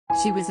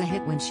She was a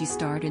hit when she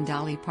starred in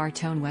Dolly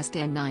Parton West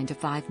End 9 to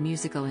 5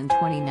 musical in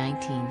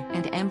 2019,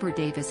 and Amber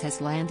Davies has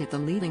landed the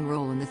leading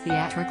role in the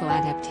theatrical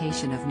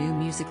adaptation of new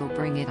musical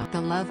Bring It On. The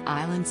Love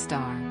Island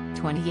star,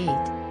 28,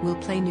 will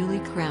play newly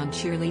crowned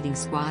cheerleading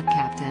squad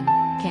captain,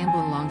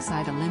 Campbell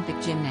alongside Olympic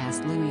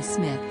gymnast Louis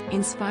Smith.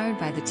 Inspired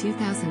by the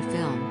 2000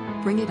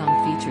 film, Bring It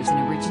On features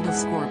an original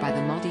score by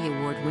the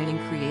multi-award-winning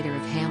creator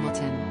of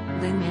Hamilton,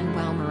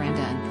 Lin-Manuel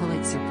Miranda, and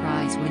Pulitzer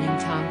Prize-winning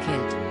Tom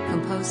Kitt,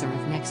 composer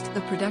of Next.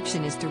 The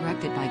production is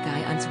directed by Guy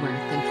Unsworth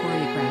and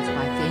choreographed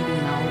by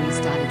Fabian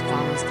Aloise.It.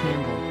 Follows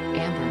Campbell,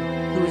 Amber,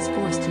 who is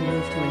forced to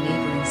move to a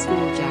neighbouring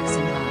school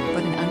Jackson High,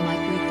 but an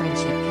unlikely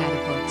friendship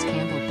catapults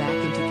Campbell back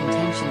into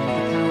contention with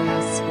the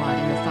powerhouse squad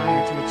in the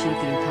fire to achieve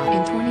the impossible.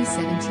 In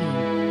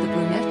 2017, the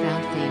brunette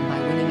found fame by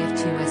winning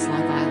F2's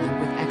Love Island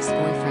with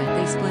ex-boyfriend.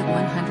 They split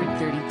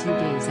 132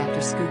 days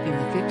after scooping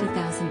the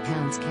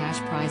 £50,000 cash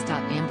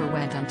prize.Amber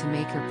went on to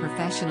make her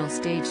professional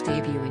stage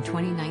debut in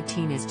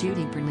 2019 as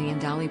Judy Bernly in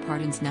Dolly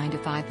Parton's 9 to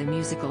 5 the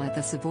musical at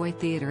the Savoy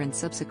Theatre, and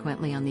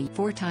subsequently on the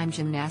four-time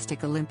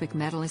gymnastic Olympic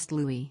medalist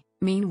Louis.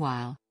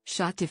 Meanwhile,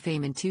 shot to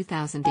fame in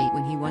 2008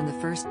 when he won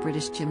the first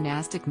British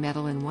gymnastic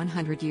medal in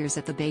 100 years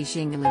at the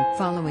Beijing Olympics.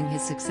 Following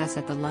his success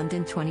at the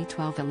London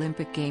 2012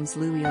 Olympic Games,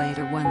 Louis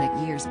later won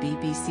that year's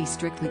BBC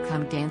Strictly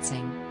Come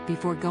Dancing,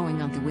 before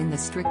going on to win the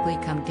Strictly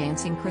Come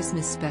Dancing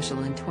Christmas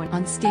special in 20.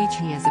 On stage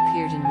he has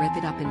appeared in Rip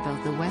It Up in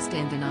both the West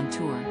End and on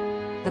tour.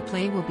 The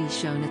play will be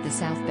shown at the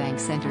Southbank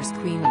Centre's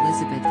Queen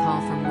Elizabeth Hall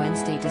from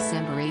Wednesday,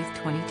 December 8,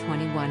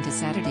 2021 to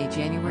Saturday,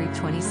 January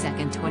 22,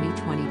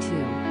 2022,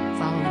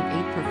 following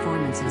 8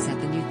 performances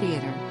at the new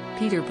theatre,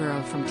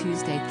 Peterborough from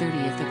Tuesday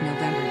 30th of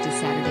November to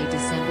Saturday,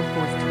 December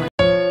 4, 2022.